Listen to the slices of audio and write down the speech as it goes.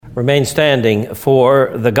Remain standing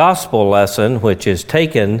for the gospel lesson, which is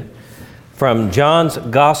taken from John's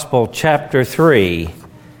Gospel, chapter 3.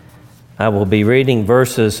 I will be reading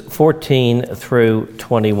verses 14 through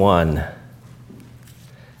 21.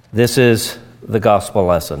 This is the gospel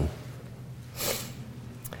lesson.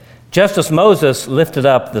 Just as Moses lifted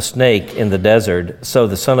up the snake in the desert, so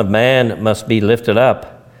the Son of Man must be lifted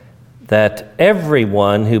up, that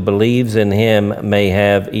everyone who believes in him may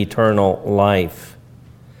have eternal life.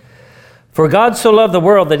 For God so loved the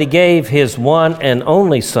world that he gave his one and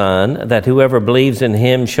only Son, that whoever believes in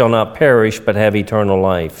him shall not perish but have eternal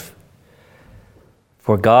life.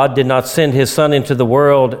 For God did not send his Son into the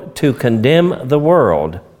world to condemn the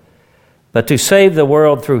world, but to save the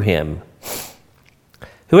world through him.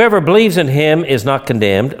 Whoever believes in him is not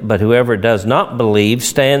condemned, but whoever does not believe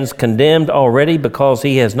stands condemned already, because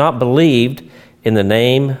he has not believed in the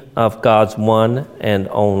name of God's one and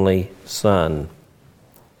only Son.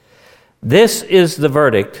 This is the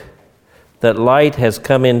verdict, that light has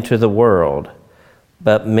come into the world,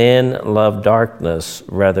 but men love darkness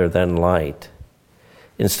rather than light,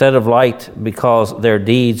 instead of light, because their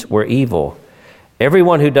deeds were evil.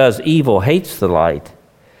 Everyone who does evil hates the light,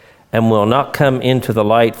 and will not come into the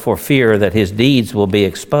light for fear that his deeds will be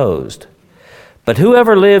exposed. But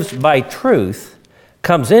whoever lives by truth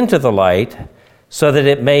comes into the light, so that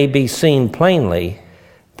it may be seen plainly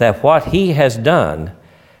that what he has done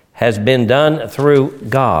has been done through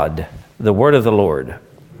God. The word of the Lord.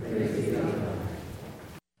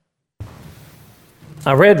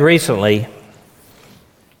 I read recently,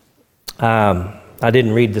 I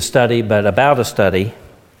didn't read the study, but about a study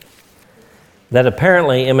that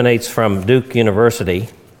apparently emanates from Duke University,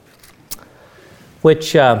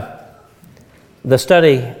 which the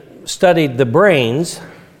study studied the brains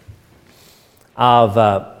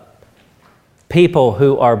of people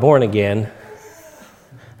who are born again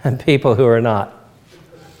and people who are not.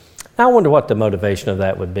 I wonder what the motivation of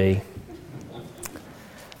that would be.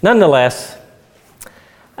 Nonetheless,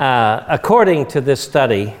 according to this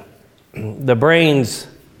study, the brains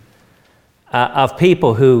of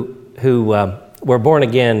people who were born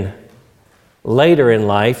again later in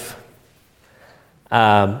life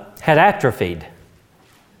had atrophied,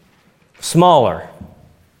 smaller,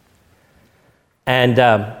 and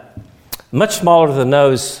much smaller than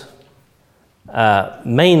those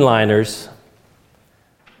mainliners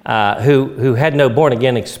who had no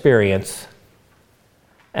born-again experience.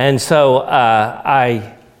 And so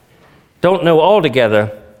I don't know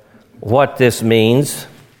altogether what this means.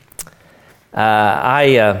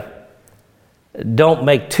 I don't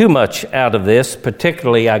make too much out of this,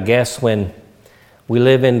 particularly, I guess, when we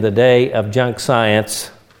live in the day of junk science,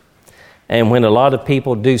 and when a lot of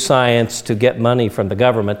people do science to get money from the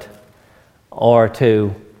government or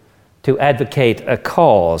to advocate a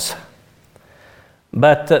cause.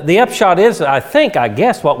 But the upshot is, I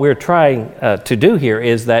guess what we're trying to do here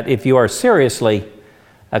is that if you are seriously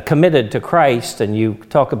committed to Christ and you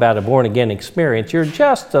talk about a born-again experience, you're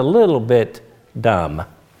just a little bit dumb.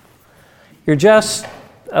 You're just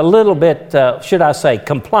a little bit,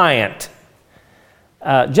 compliant.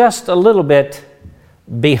 Just a little bit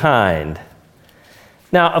behind.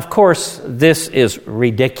 Now, of course, this is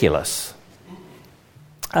ridiculous.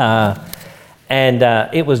 And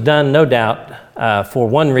it was done, no doubt, for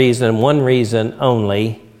one reason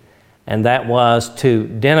only, and that was to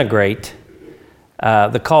denigrate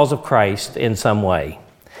the cause of Christ in some way.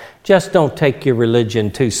 Just don't take your religion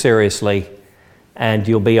too seriously, and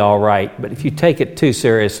you'll be all right. But if you take it too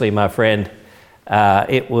seriously, my friend,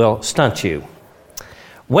 it will stunt you.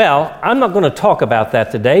 Well, I'm not going to talk about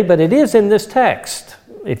that today, but it is in this text.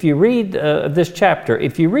 If you read this chapter,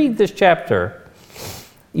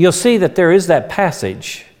 you'll see that there is that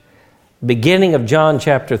passage, beginning of John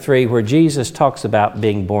chapter 3, where Jesus talks about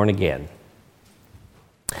being born again.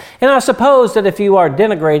 And I suppose that if you are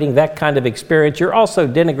denigrating that kind of experience, you're also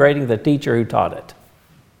denigrating the teacher who taught it.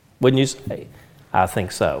 Wouldn't you say? I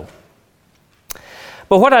think so.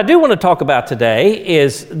 But what I do want to talk about today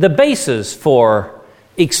is the basis for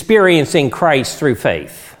experiencing Christ through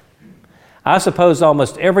faith. I suppose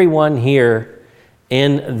almost everyone here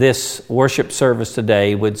in this worship service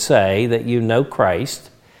today would say that you know Christ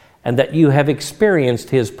and that you have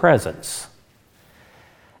experienced his presence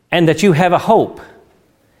and that you have a hope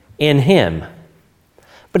in him.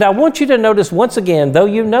 But I want you to notice once again, though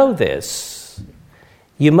you know this,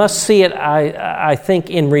 you must see it, I think,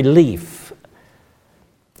 in relief.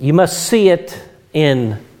 You must see it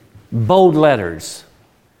in bold letters,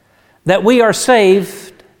 that we are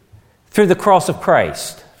saved through the cross of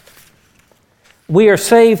Christ. We are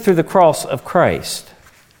saved through the cross of Christ.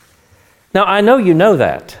 Now, I know you know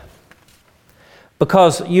that,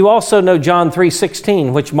 because you also know John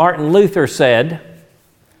 3:16, which Martin Luther said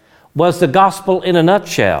was the gospel in a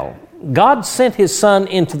nutshell. God sent His Son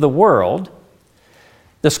into the world,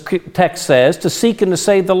 this text says, to seek and to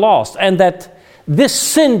save the lost, and that this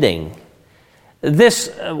sending,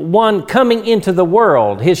 this one coming into the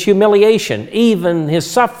world, His humiliation, even His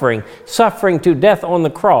suffering to death on the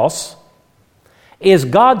cross, is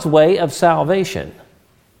God's way of salvation.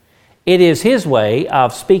 It is His way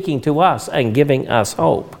of speaking to us and giving us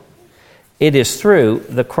hope. It is through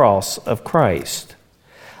the cross of Christ.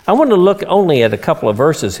 I want to look only at a couple of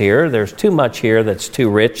verses here. There's too much here that's too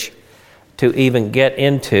rich to even get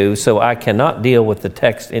into, so I cannot deal with the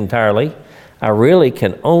text entirely. I really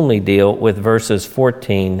can only deal with verses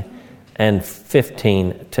 14 and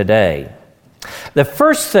 15 today. The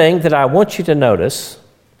first thing that I want you to notice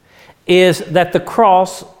is that the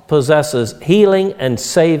cross possesses healing and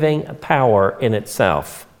saving power in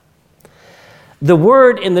itself. The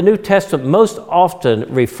word in the New Testament most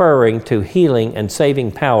often referring to healing and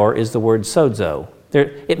saving power is the word sozo.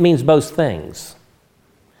 It means both things.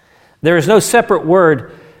 There is no separate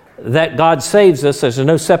word that God saves us. There's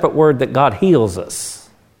no separate word that God heals us.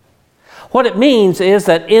 What it means is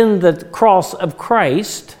that in the cross of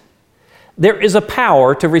Christ, there is a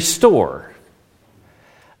power to restore.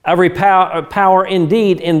 A power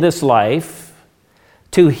indeed in this life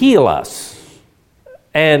to heal us.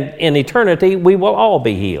 And in eternity, we will all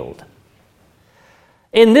be healed.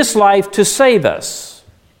 In this life, to save us,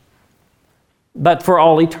 but for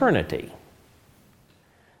all eternity.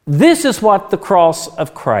 This is what the cross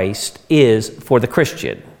of Christ is for the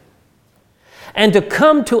Christian. And to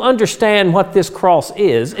come to understand what this cross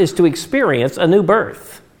is to experience a new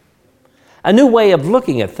birth, a new way of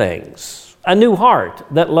looking at things, a new heart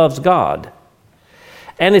that loves God.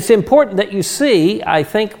 And it's important that you see, I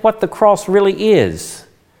think, what the cross really is.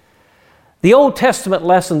 The Old Testament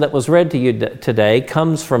lesson that was read to you today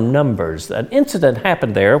comes from Numbers. An incident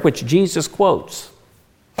happened there which Jesus quotes.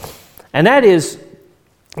 And that is,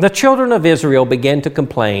 the children of Israel began to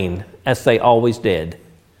complain, as they always did.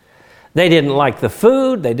 They didn't like the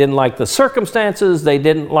food, they didn't like the circumstances, they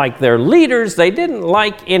didn't like their leaders, they didn't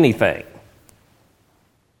like anything.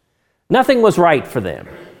 Nothing was right for them.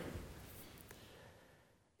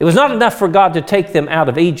 It was not enough for God to take them out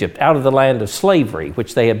of Egypt, out of the land of slavery,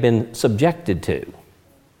 which they had been subjected to.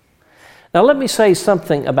 Now let me say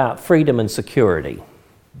something about freedom and security.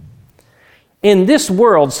 In this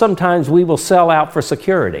world, sometimes we will sell out for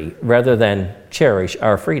security rather than cherish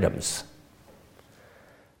our freedoms.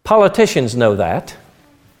 Politicians know that.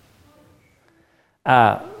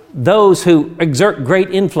 Those who exert great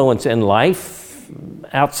influence in life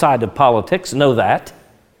outside of politics know that.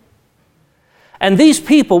 And these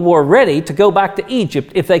people were ready to go back to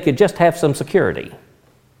Egypt if they could just have some security.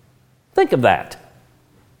 Think of that.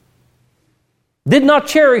 Did not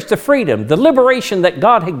cherish the freedom, the liberation that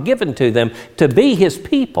God had given to them to be His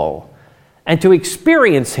people and to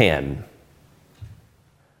experience Him.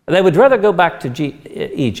 They would rather go back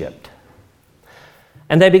to Egypt.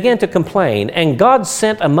 And they began to complain, and God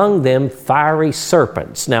sent among them fiery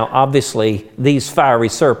serpents. Now, obviously, these fiery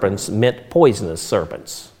serpents meant poisonous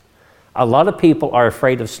serpents. A lot of people are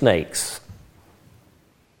afraid of snakes.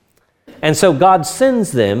 And so God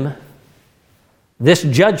sends them this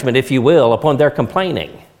judgment, if you will, upon their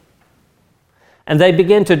complaining. And they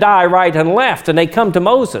begin to die right and left, and they come to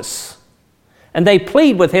Moses. And they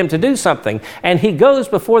plead with him to do something. And he goes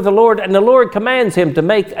before the Lord, and the Lord commands him to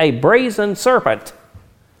make a brazen serpent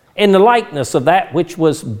in the likeness of that which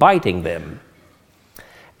was biting them,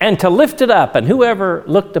 and to lift it up, and whoever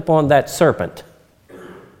looked upon that serpent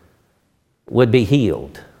would be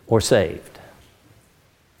healed or saved.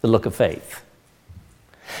 The look of faith.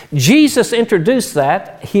 Jesus introduced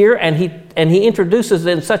that here, and he introduces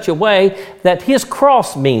it in such a way that His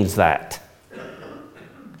cross means that.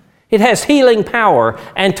 It has healing power,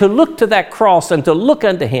 and to look to that cross and to look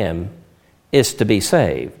unto Him is to be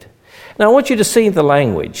saved. Now I want you to see the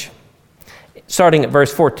language, starting at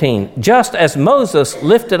verse 14. Just as Moses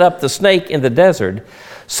lifted up the snake in the desert,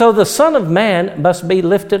 so the Son of Man must be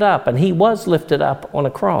lifted up, and He was lifted up on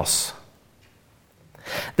a cross,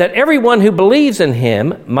 that everyone who believes in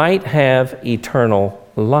Him might have eternal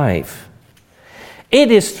life.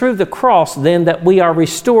 It is through the cross, then, that we are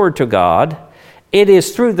restored to God. It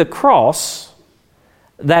is through the cross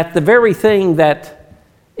that the very thing that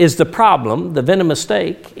is the problem, the venomous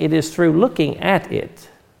snake, it is through looking at it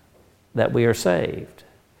that we are saved.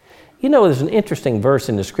 You know, there's an interesting verse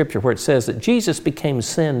in the Scripture where it says that Jesus became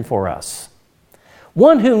sin for us.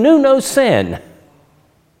 One who knew no sin.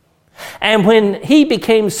 And when he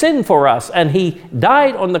became sin for us and he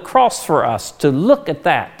died on the cross for us, to look at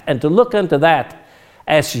that and to look unto that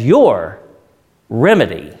as your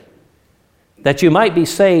remedy, that you might be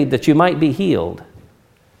saved, that you might be healed,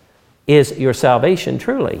 is your salvation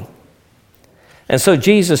truly. And so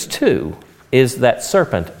Jesus too is that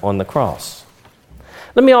serpent on the cross.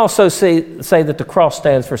 Let me also say that the cross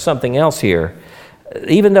stands for something else here.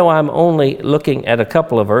 Even though I'm only looking at a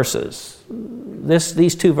couple of verses,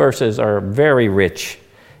 these two verses are very rich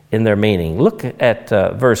in their meaning. Look at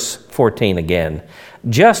verse 14 again.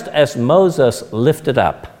 Just as Moses lifted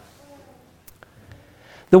up.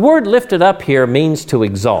 The word lifted up here means to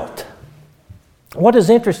exalt. What is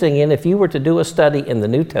interesting, if you were to do a study in the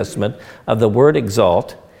New Testament of the word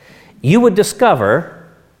exalt, you would discover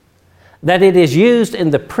that it is used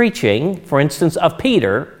in the preaching, for instance, of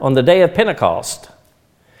Peter on the day of Pentecost,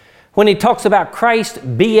 when he talks about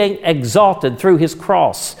Christ being exalted through his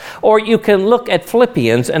cross. Or you can look at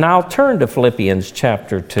Philippians, and I'll turn to Philippians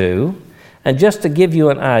chapter 2, and just to give you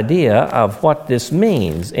an idea of what this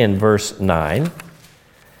means in verse 9,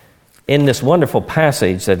 in this wonderful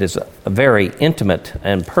passage that is a very intimate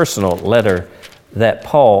and personal letter that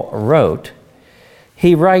Paul wrote,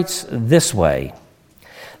 he writes this way,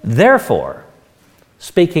 "Therefore,"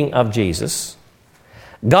 speaking of Jesus,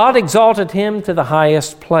 "God exalted him to the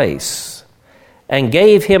highest place and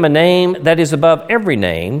gave him a name that is above every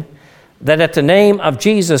name, that at the name of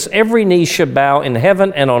Jesus every knee should bow in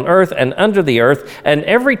heaven and on earth and under the earth, and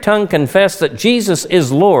every tongue confess that Jesus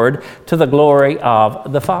is Lord, to the glory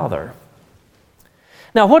of the Father."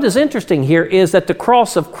 Now, what is interesting here is that the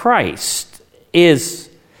cross of Christ is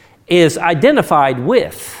identified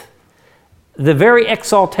with the very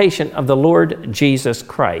exaltation of the Lord Jesus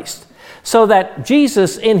Christ. So that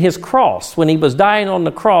Jesus in his cross, when he was dying on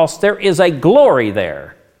the cross, there is a glory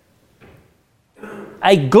there.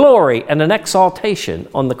 A glory and an exaltation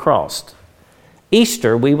on the cross.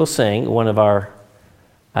 Easter, we will sing one of our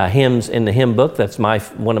hymns in the hymn book. That's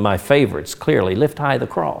one of my favorites, clearly, "Lift High the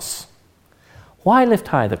Cross." Why lift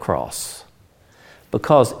high the cross?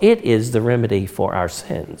 Because it is the remedy for our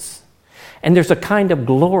sins. And there's a kind of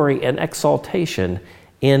glory and exaltation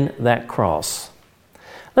in that cross.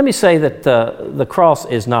 Let me say that the cross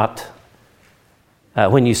is not,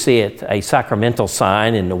 when you see it, a sacramental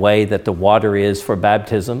sign in the way that the water is for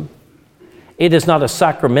baptism. It is not a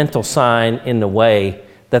sacramental sign in the way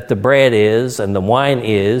that the bread is and the wine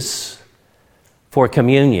is for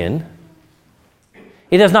communion.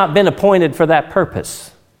 It has not been appointed for that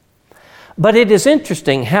purpose. But it is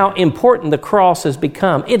interesting how important the cross has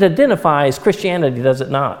become. It identifies Christianity, does it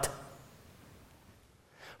not?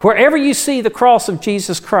 Wherever you see the cross of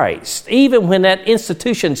Jesus Christ, even when that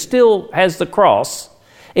institution still has the cross,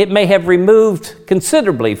 it may have removed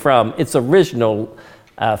considerably from its original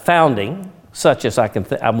founding, such as I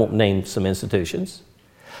won't name some institutions.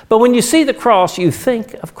 But when you see the cross, you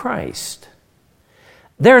think of Christ.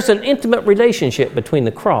 There's an intimate relationship between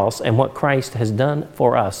the cross and what Christ has done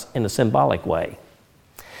for us in a symbolic way.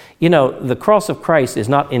 You know, the cross of Christ is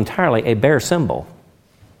not entirely a bare symbol.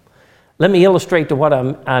 Let me illustrate to what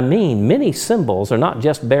I mean. Many symbols are not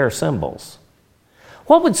just bare symbols.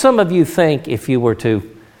 What would some of you think if you were to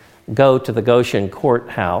go to the Goshen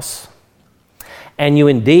courthouse and you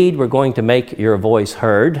indeed were going to make your voice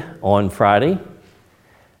heard on Friday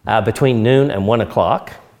between noon and 1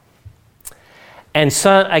 o'clock, and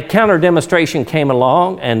a counter demonstration came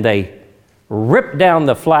along and they ripped down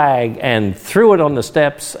the flag and threw it on the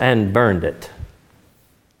steps and burned it?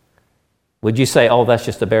 Would you say, "Oh, that's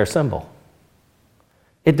just a bare symbol"?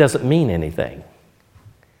 It doesn't mean anything.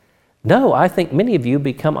 No, I think many of you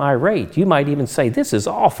become irate. You might even say, "This is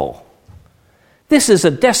awful. This is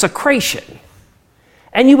a desecration."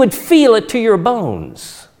 And you would feel it to your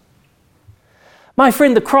bones. My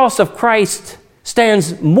friend, the cross of Christ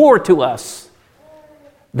stands more to us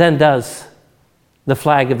than does the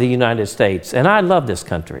flag of the United States. And I love this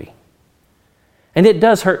country. And it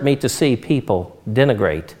does hurt me to see people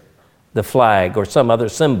denigrate the flag or some other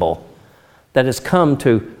symbol that has come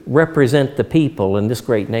to represent the people in this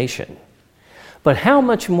great nation. But how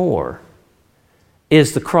much more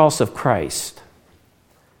is the cross of Christ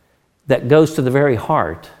that goes to the very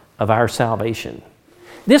heart of our salvation?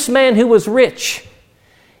 This man who was rich,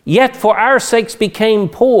 yet for our sakes became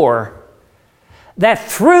poor, that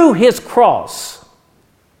through his cross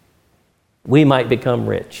we might become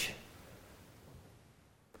rich.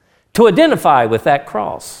 To identify with that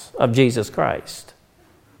cross of Jesus Christ.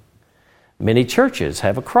 Many churches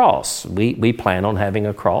have a cross. We plan on having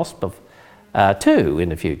a cross too in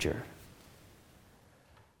the future.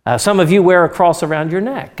 Some of you wear a cross around your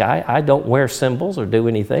neck. I don't wear symbols or do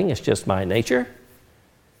anything. It's just my nature.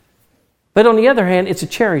 But on the other hand, it's a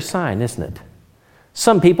cherished sign, isn't it?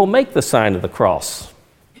 Some people make the sign of the cross.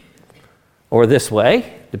 Or this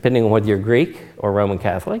way, depending on whether you're Greek or Roman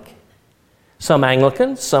Catholic. Some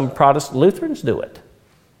Anglicans, some Protestant Lutherans do it.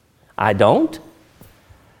 I don't.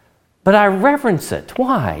 But I reverence it.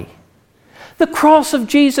 Why? The cross of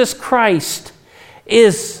Jesus Christ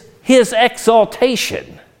is his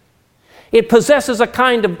exaltation. It possesses a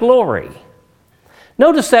kind of glory.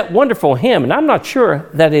 Notice that wonderful hymn, and I'm not sure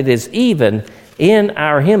that it is even in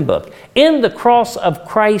our hymn book. In the cross of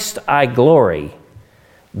Christ I glory.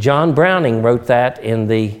 John Browning wrote that in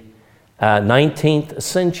the 19th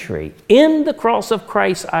century. In the cross of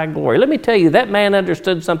Christ I glory. Let me tell you, that man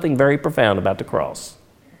understood something very profound about the cross.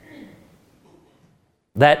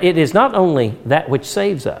 That it is not only that which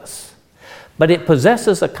saves us, but it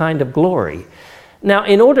possesses a kind of glory. Now,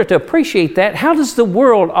 in order to appreciate that, how does the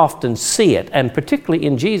world often see it, and particularly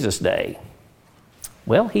in Jesus' day?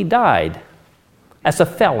 Well, he died as a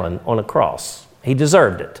felon on a cross. He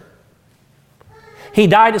deserved it. He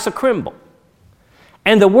died as a criminal.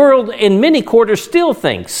 And the world in many quarters still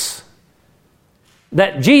thinks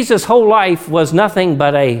that Jesus' whole life was nothing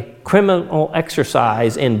but a criminal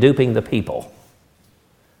exercise in duping the people.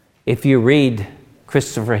 If you read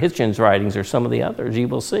Christopher Hitchens' writings or some of the others, you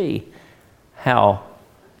will see how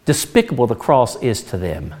despicable the cross is to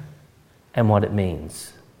them and what it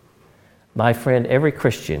means. My friend, every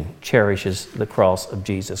Christian cherishes the cross of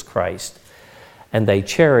Jesus Christ. And they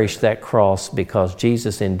cherish that cross because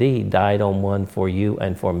Jesus indeed died on one for you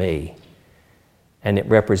and for me. And it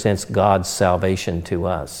represents God's salvation to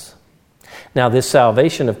us. Now, this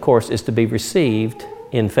salvation, of course, is to be received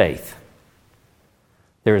in faith.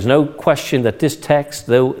 There is no question that this text,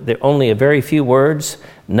 though there are only a very few words,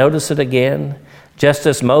 notice it again. Just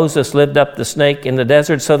as Moses lifted up the snake in the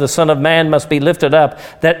desert, so the Son of Man must be lifted up,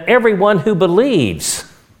 that everyone who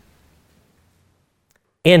believes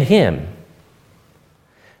in him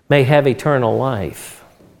may have eternal life.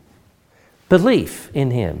 Belief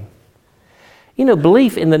in him. You know,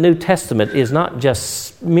 belief in the New Testament is not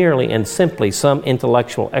just merely and simply some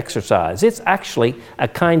intellectual exercise. It's actually a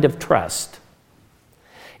kind of trust.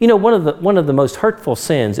 You know, one of the most hurtful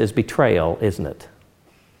sins is betrayal, isn't it?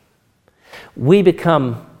 We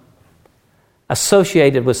become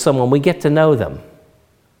associated with someone, we get to know them.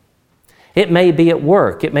 It may be at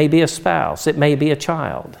work, it may be a spouse, it may be a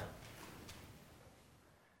child.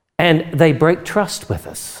 And they break trust with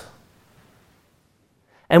us.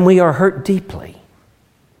 And we are hurt deeply.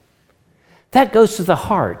 That goes to the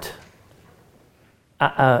heart,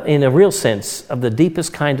 in a real sense, of the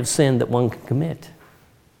deepest kind of sin that one can commit.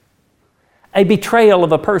 A betrayal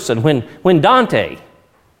of a person. When Dante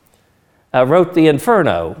wrote the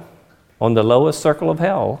Inferno, on the lowest circle of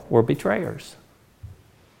hell were betrayers.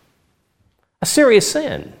 A serious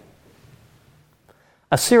sin.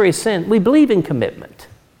 A serious sin. We believe in commitment.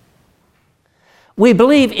 We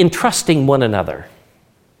believe in trusting one another.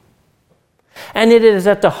 And it is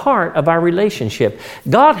at the heart of our relationship.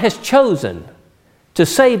 God has chosen to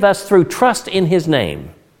save us through trust in his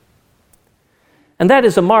name. And that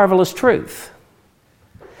is a marvelous truth.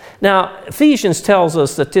 Now, Ephesians tells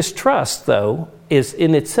us that this trust, though, is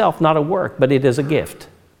in itself not a work, but it is a gift.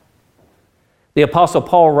 The Apostle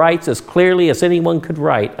Paul writes as clearly as anyone could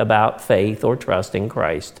write about faith or trust in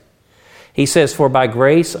Christ. He says, "For by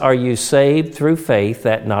grace are you saved through faith,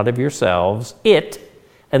 that not of yourselves. It,"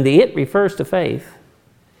 and the "it" refers to faith,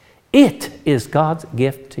 "it is God's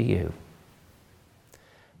gift to you."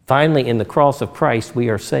 Finally, in the cross of Christ, we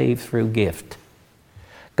are saved through gift.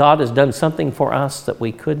 God has done something for us that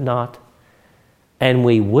we could not and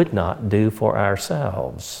we would not do for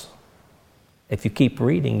ourselves. If you keep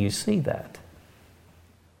reading, you see that.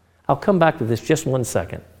 I'll come back to this just one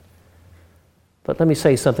second. But let me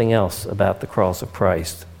say something else about the cross of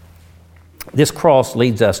Christ. This cross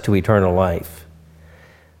leads us to eternal life,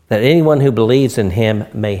 that anyone who believes in him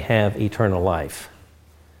may have eternal life.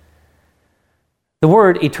 The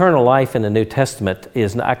word eternal life in the New Testament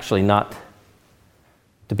is actually not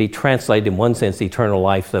to be translated in one sense, eternal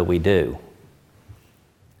life, though we do.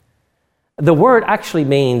 The word actually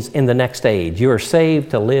means in the next age. You are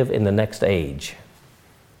saved to live in the next age.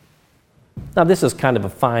 Now, this is kind of a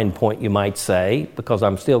fine point, you might say, because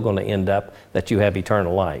I'm still going to end up that you have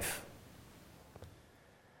eternal life.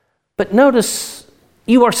 But notice,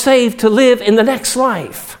 you are saved to live in the next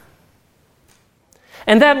life.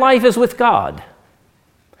 And that life is with God.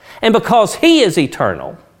 And because he is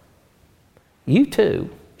eternal, you too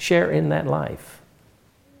share in that life.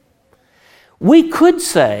 We could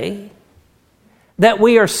say that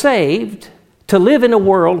we are saved to live in a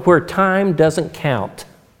world where time doesn't count.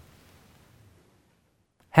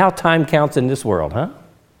 How time counts in this world, huh?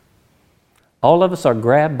 All of us are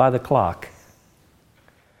grabbed by the clock.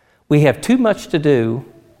 We have too much to do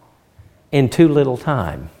in too little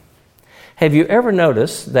time. Have you ever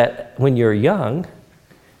noticed that when you're young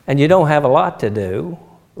and you don't have a lot to do,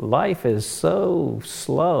 life is so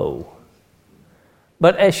slow?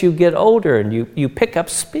 But as you get older and you pick up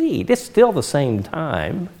speed, it's still the same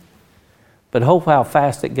time, but hope how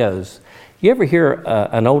fast it goes. You ever hear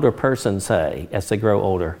an older person say, as they grow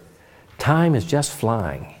older, time is just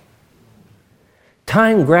flying.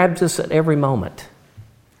 Time grabs us at every moment.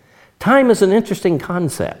 Time is an interesting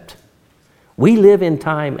concept. We live in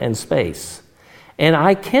time and space. And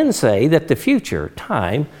I can say that the future,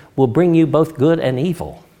 time, will bring you both good and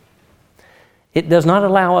evil. It does not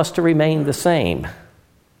allow us to remain the same.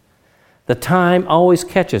 The time always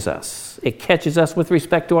catches us. It catches us with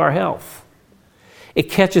respect to our health. It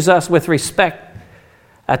catches us with respect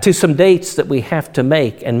to some dates that we have to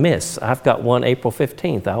make and miss. I've got one April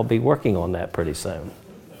 15th. I'll be working on that pretty soon.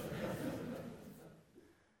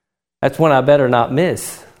 That's one I better not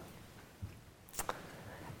miss.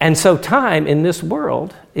 And so time in this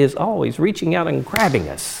world is always reaching out and grabbing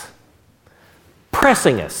us,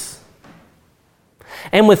 pressing us.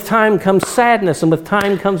 And with time comes sadness, and with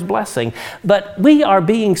time comes blessing. But we are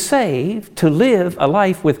being saved to live a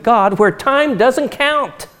life with God where time doesn't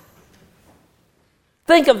count.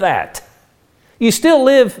 Think of that. You still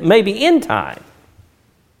live maybe in time,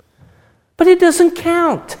 but it doesn't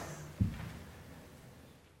count.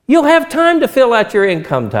 You'll have time to fill out your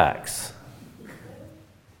income tax.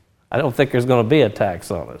 I don't think there's going to be a tax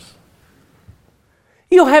on us.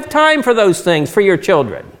 You'll have time for those things for your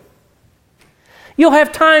children. You'll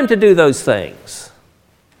have time to do those things.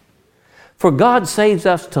 For God saves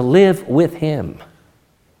us to live with Him.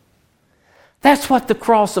 That's what the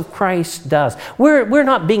cross of Christ does. We're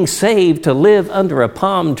not being saved to live under a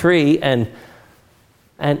palm tree and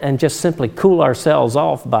just simply cool ourselves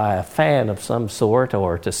off by a fan of some sort,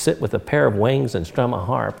 or to sit with a pair of wings and strum a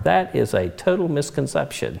harp. That is a total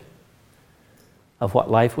misconception of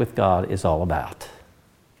what life with God is all about.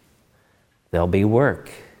 There'll be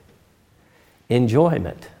work,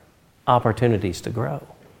 enjoyment, opportunities to grow.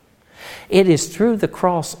 It is through the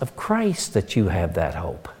cross of Christ that you have that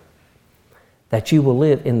hope, that you will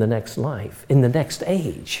live in the next life, in the next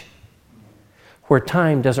age, where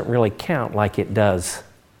time doesn't really count like it does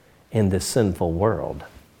in this sinful world.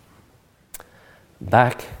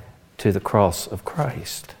 Back to the cross of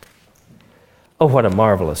Christ. Oh, what a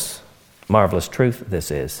marvelous, marvelous truth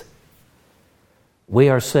this is. We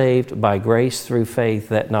are saved by grace through faith,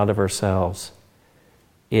 that not of ourselves.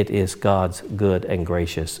 It is God's good and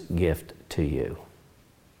gracious gift to you.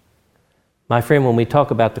 My friend, when we talk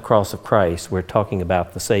about the cross of Christ, we're talking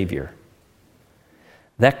about the Savior.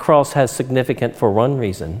 That cross has significance for one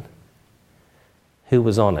reason: who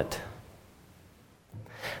was on it.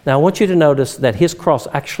 Now, I want you to notice that His cross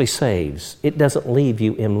actually saves. It doesn't leave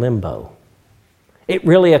you in limbo. It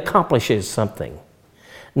really accomplishes something.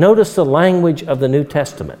 Notice the language of the New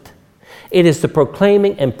Testament. It is the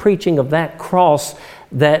proclaiming and preaching of that cross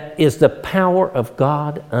that is the power of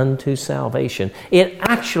God unto salvation. It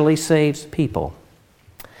actually saves people.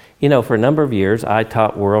 You know, for a number of years, I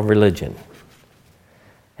taught world religion.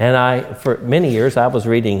 And for many years, I was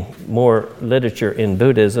reading more literature in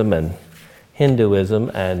Buddhism and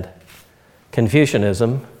Hinduism and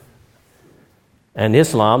Confucianism and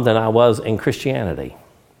Islam than I was in Christianity.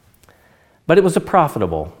 But it was a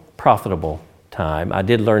profitable time. I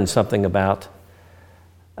did learn something about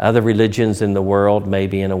other religions in the world,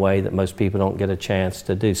 maybe in a way that most people don't get a chance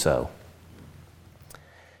to do so.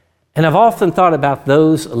 And I've often thought about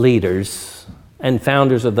those leaders and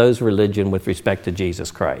founders of those religions with respect to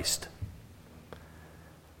Jesus Christ.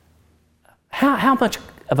 How much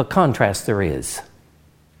of a contrast there is.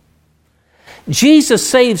 Jesus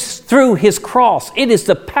saves through His cross. It is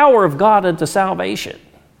the power of God unto salvation,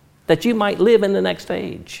 that you might live in the next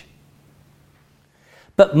age.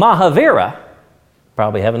 But Mahavira,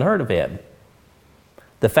 probably haven't heard of him,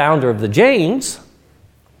 the founder of the Jains,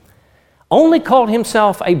 only called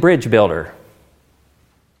himself a bridge builder.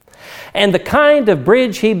 And the kind of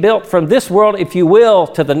bridge he built from this world, if you will,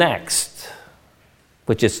 to the next,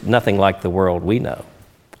 which is nothing like the world we know,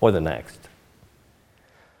 or the next,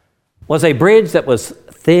 was a bridge that was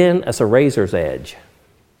thin as a razor's edge,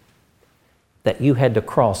 that you had to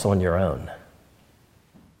cross on your own.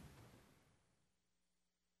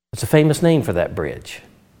 It's a famous name for that bridge.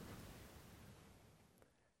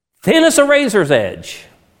 Thin as a razor's edge.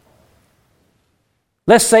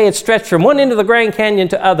 Let's say it stretched from one end of the Grand Canyon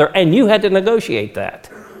to other, and you had to negotiate that.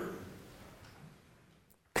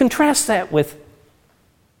 Contrast that with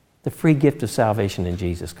the free gift of salvation in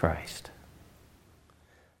Jesus Christ.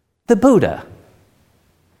 The Buddha,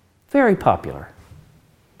 very popular.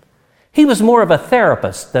 He was more of a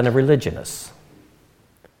therapist than a religionist.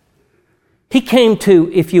 He came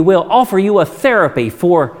to, if you will, offer you a therapy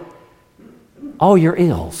for all your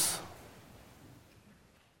ills.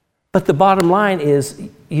 But the bottom line is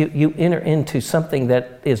you enter into something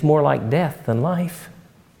that is more like death than life.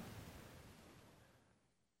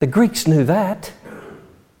 The Greeks knew that.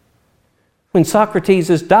 When Socrates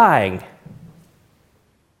is dying,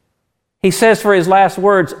 he says for his last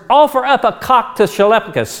words, offer up a cock to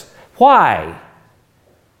Telemachus. Why?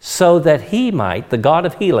 So that he might, the God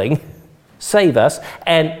of healing, save us,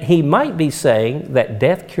 and he might be saying that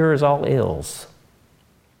death cures all ills.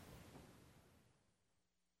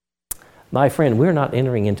 My friend, we're not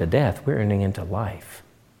entering into death, we're entering into life.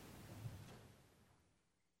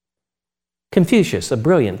 Confucius, a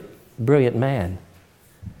brilliant man.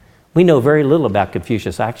 We know very little about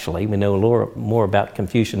Confucius, actually. We know more about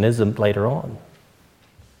Confucianism later on.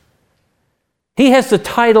 He has the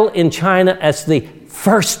title in China as the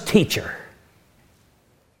first teacher.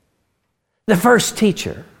 The first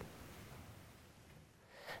teacher.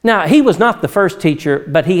 Now, he was not the first teacher,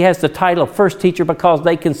 but he has the title of first teacher because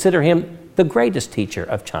they consider him the greatest teacher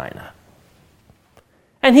of China.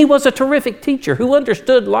 And he was a terrific teacher who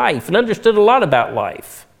understood life and understood a lot about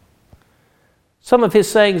life. Some of his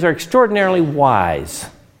sayings are extraordinarily wise.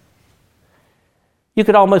 You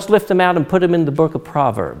could almost lift them out and put them in the book of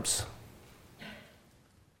Proverbs.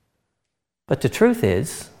 But the truth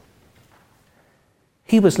is,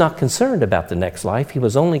 he was not concerned about the next life. He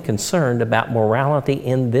was only concerned about morality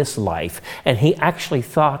in this life. And he actually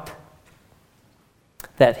thought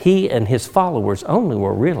that he and his followers only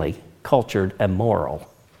were really cultured and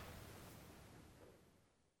moral.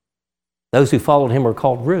 Those who followed him were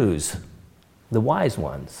called ruse, the wise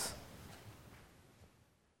ones.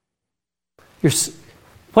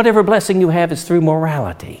 Whatever blessing you have is through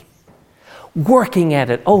morality. Working at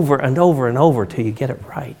it over and over and over till you get it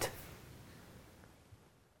right.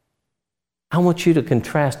 I want you to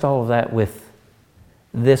contrast all of that with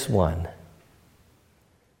this one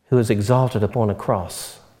who was exalted upon a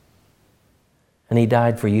cross. And he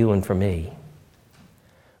died for you and for me.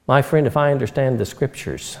 My friend, if I understand the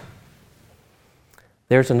Scriptures,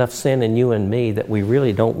 there's enough sin in you and me that we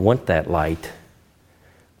really don't want that light.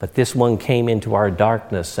 But this one came into our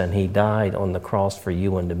darkness and he died on the cross for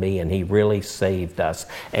you and to me, and he really saved us.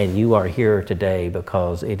 And you are here today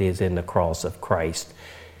because it is in the cross of Christ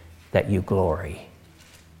that you glory.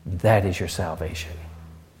 That is your salvation.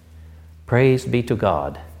 Praise be to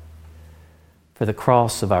God for the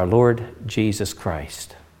cross of our Lord Jesus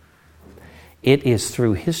Christ. It is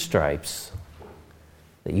through his stripes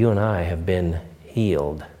that you and I have been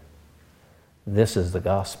healed. This is the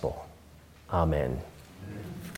gospel. Amen.